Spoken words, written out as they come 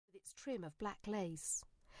blouse trim of black lace,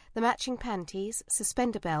 the matching panties,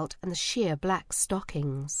 suspender belt and the sheer black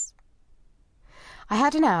stockings. I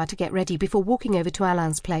had an hour to get ready before walking over to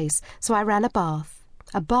Alain's place, so I ran a bath.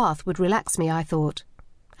 A bath would relax me, I thought.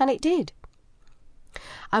 And it did.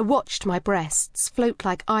 I watched my breasts float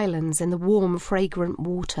like islands in the warm, fragrant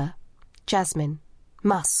water. Jasmine.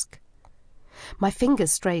 Musk. My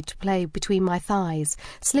fingers strayed to play between my thighs,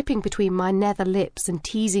 slipping between my nether lips and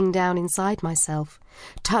teasing down inside myself,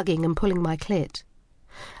 tugging and pulling my clit.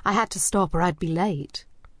 I had to stop or I'd be late,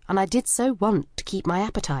 and I did so want to keep my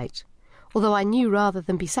appetite, although I knew rather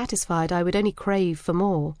than be satisfied I would only crave for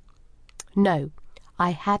more. No,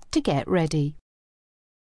 I had to get ready.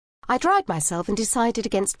 I dried myself and decided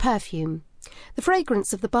against perfume. The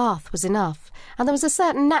fragrance of the bath was enough, and there was a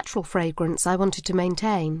certain natural fragrance I wanted to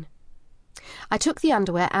maintain. I took the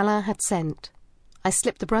underwear Alain had sent. I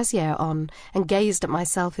slipped the brassiere on and gazed at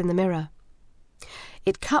myself in the mirror.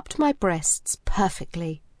 It cupped my breasts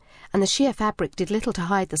perfectly, and the sheer fabric did little to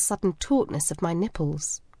hide the sudden tautness of my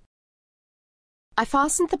nipples. I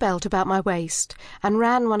fastened the belt about my waist and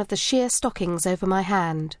ran one of the sheer stockings over my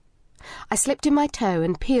hand. I slipped in my toe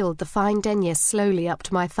and peeled the fine denier slowly up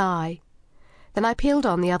to my thigh. Then I peeled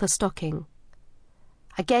on the other stocking.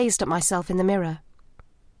 I gazed at myself in the mirror.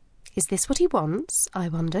 Is this what he wants? I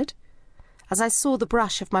wondered. As I saw the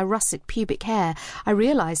brush of my russet pubic hair, I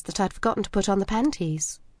realised that I'd forgotten to put on the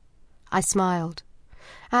panties. I smiled.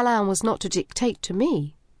 Alain was not to dictate to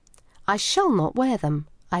me. I shall not wear them,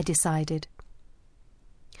 I decided.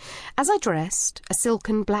 As I dressed, a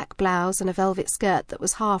silken black blouse and a velvet skirt that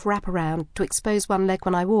was half wraparound to expose one leg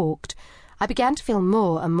when I walked, I began to feel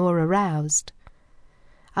more and more aroused.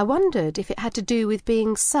 I wondered if it had to do with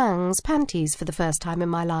being sans panties for the first time in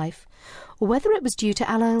my life, or whether it was due to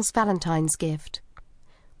Alain's Valentine's gift.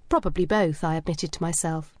 Probably both, I admitted to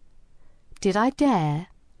myself. Did I dare?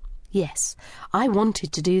 Yes, I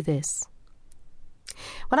wanted to do this.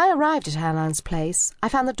 When I arrived at Alain's place, I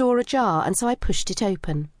found the door ajar, and so I pushed it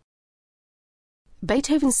open.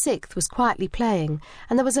 Beethoven's Sixth was quietly playing,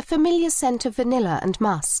 and there was a familiar scent of vanilla and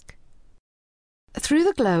musk. Through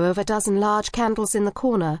the glow of a dozen large candles in the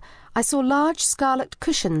corner, I saw large scarlet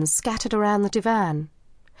cushions scattered around the divan.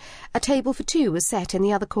 A table for two was set in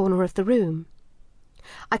the other corner of the room.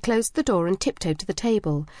 I closed the door and tiptoed to the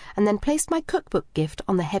table, and then placed my cookbook gift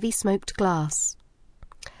on the heavy smoked glass.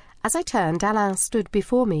 As I turned, Alain stood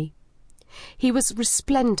before me. He was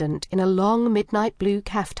resplendent in a long midnight blue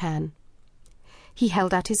caftan. He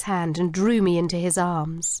held out his hand and drew me into his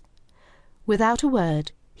arms. Without a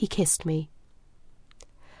word, he kissed me.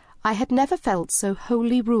 I had never felt so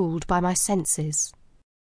wholly ruled by my senses.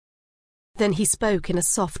 Then he spoke in a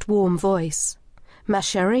soft, warm voice. "Ma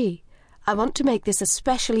chérie, I want to make this a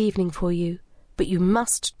special evening for you, but you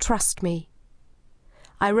must trust me."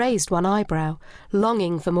 I raised one eyebrow,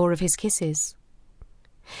 longing for more of his kisses.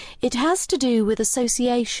 "It has to do with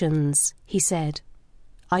associations," he said.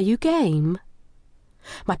 "Are you game?"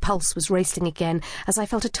 My pulse was racing again as I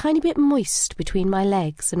felt a tiny bit moist between my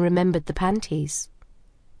legs and remembered the panties.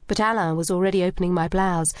 But Alain was already opening my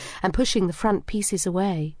blouse and pushing the front pieces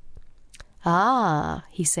away. "Ah,"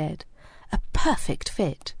 he said, "a perfect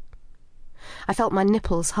fit." I felt my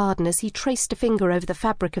nipples harden as he traced a finger over the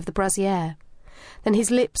fabric of the brassiere. Then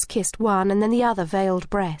his lips kissed one and then the other veiled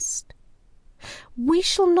breast. "We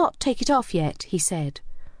shall not take it off yet," he said.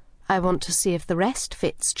 "I want to see if the rest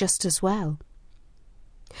fits just as well."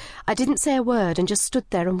 I didn't say a word and just stood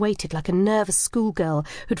there and waited like a nervous schoolgirl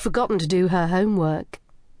who'd forgotten to do her homework.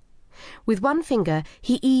 With one finger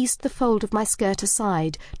he eased the fold of my skirt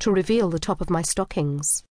aside to reveal the top of my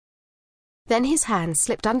stockings. Then his hands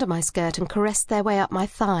slipped under my skirt and caressed their way up my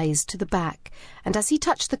thighs to the back, and as he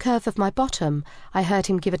touched the curve of my bottom, I heard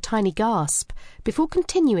him give a tiny gasp, before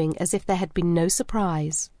continuing as if there had been no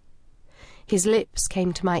surprise. His lips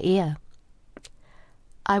came to my ear.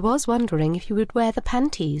 "I was wondering if you would wear the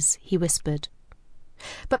panties," he whispered.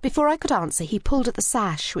 But before I could answer, he pulled at the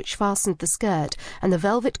sash which fastened the skirt, and the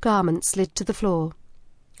velvet garment slid to the floor.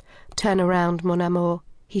 "Turn around, mon amour,"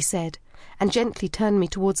 he said, and gently turned me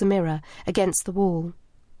towards a mirror against the wall.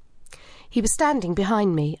 He was standing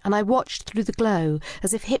behind me, and I watched through the glow,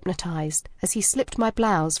 as if hypnotised, as he slipped my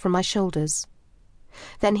blouse from my shoulders.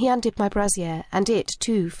 Then he undid my brassiere, and it,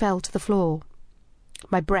 too, fell to the floor.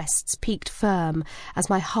 My breasts peaked firm as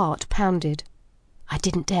my heart pounded. I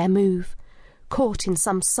didn't dare move, caught in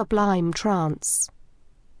some sublime trance.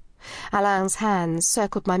 Alain's hands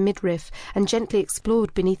circled my midriff and gently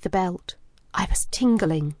explored beneath the belt. I was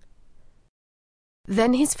tingling.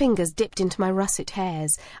 Then his fingers dipped into my russet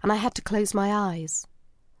hairs, and I had to close my eyes.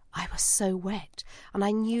 I was so wet, and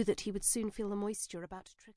I knew that he would soon feel the moisture about to trickle.